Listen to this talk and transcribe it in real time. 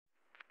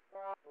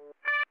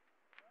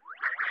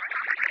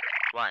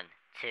1,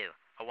 2,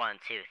 a 1,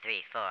 2,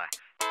 3, 4.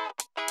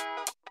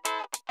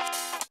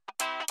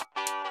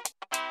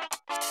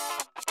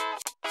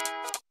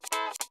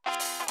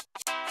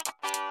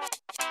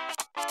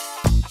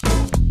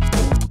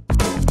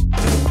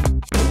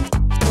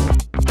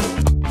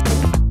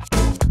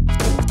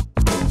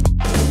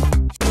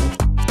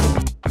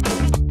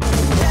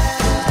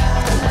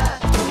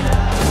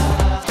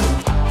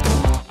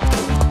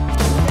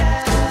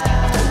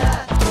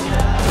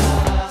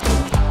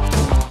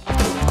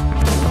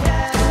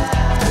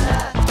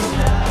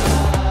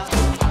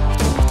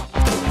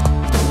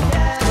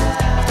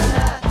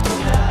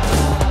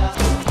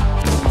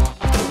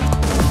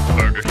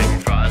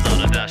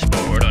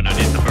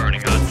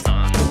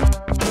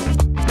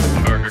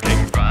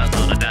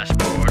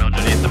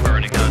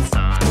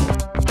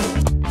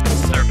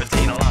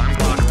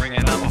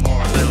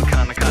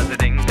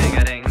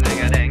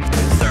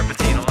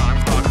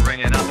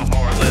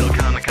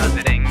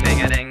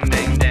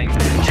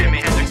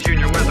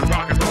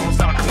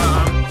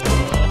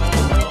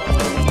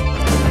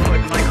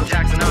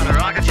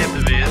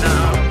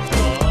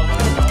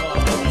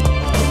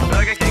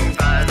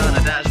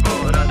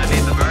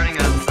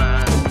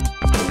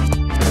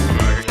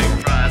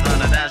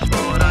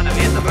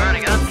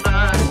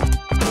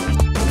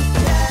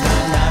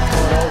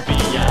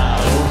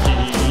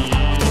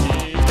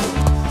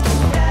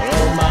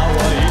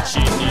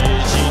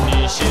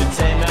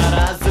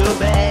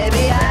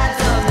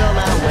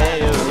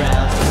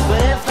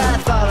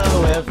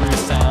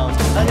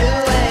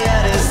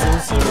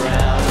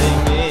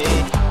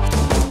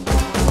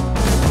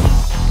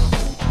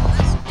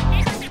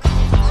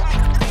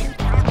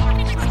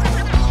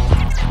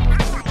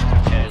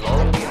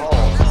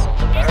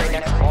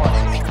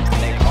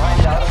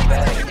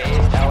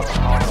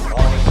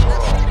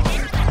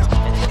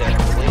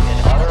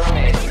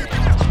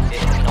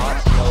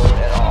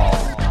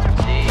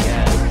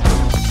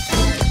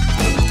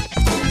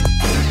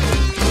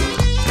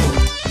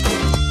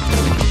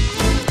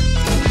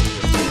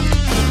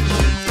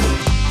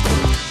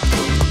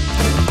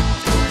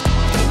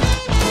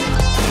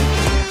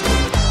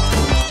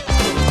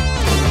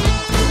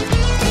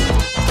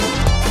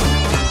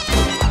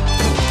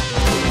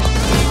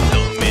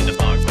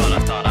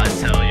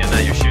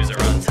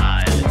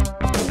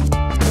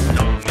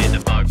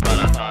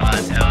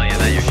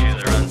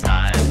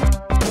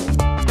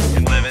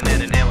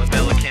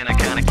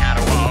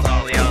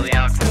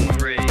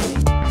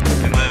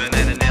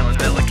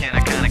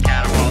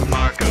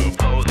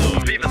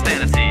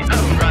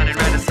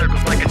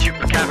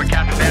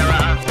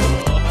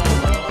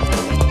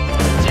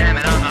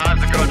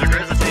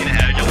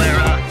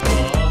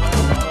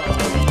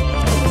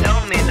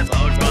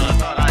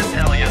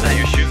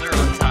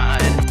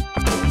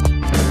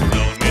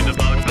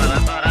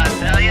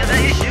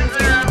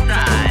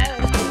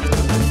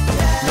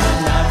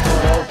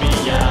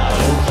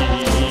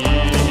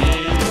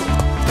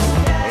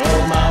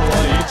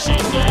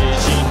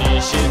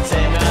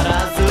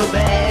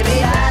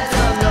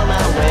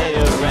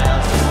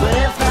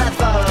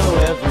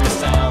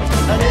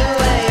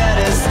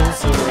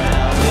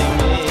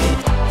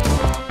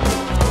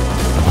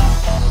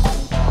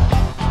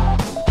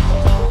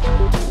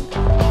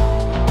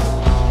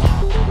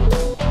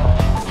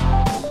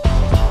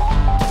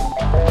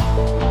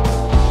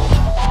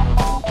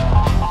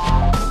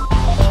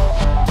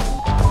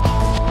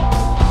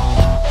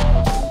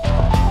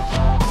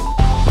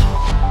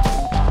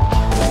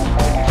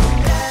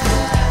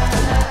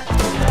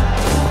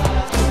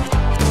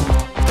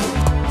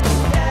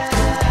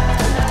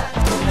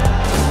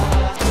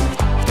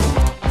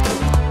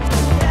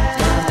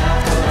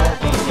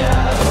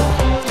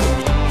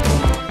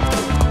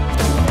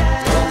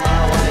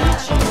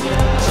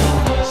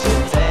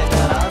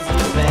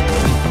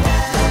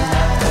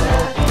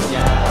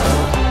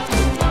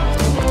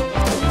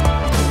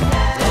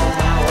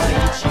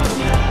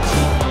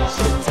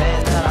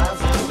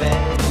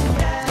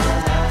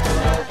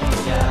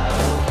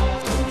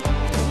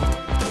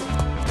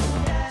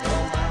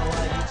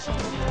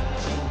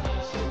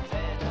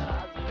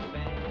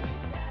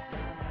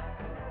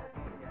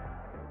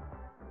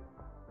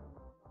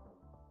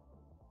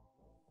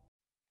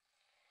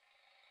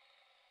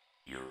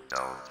 You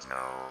don't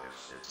know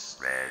if it's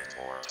red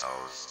or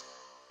toast.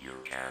 You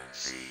can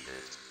see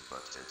it,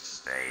 but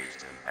it's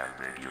bathed in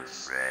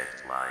ambiguous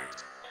red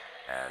light.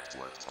 At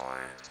what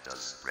point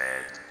does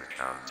red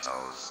become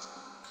toast?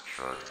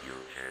 Should you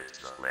hit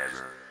the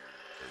lever?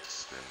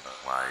 It's been a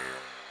while.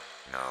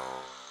 No,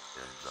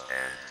 in the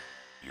end,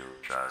 you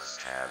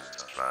just have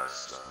to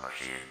trust the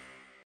machine.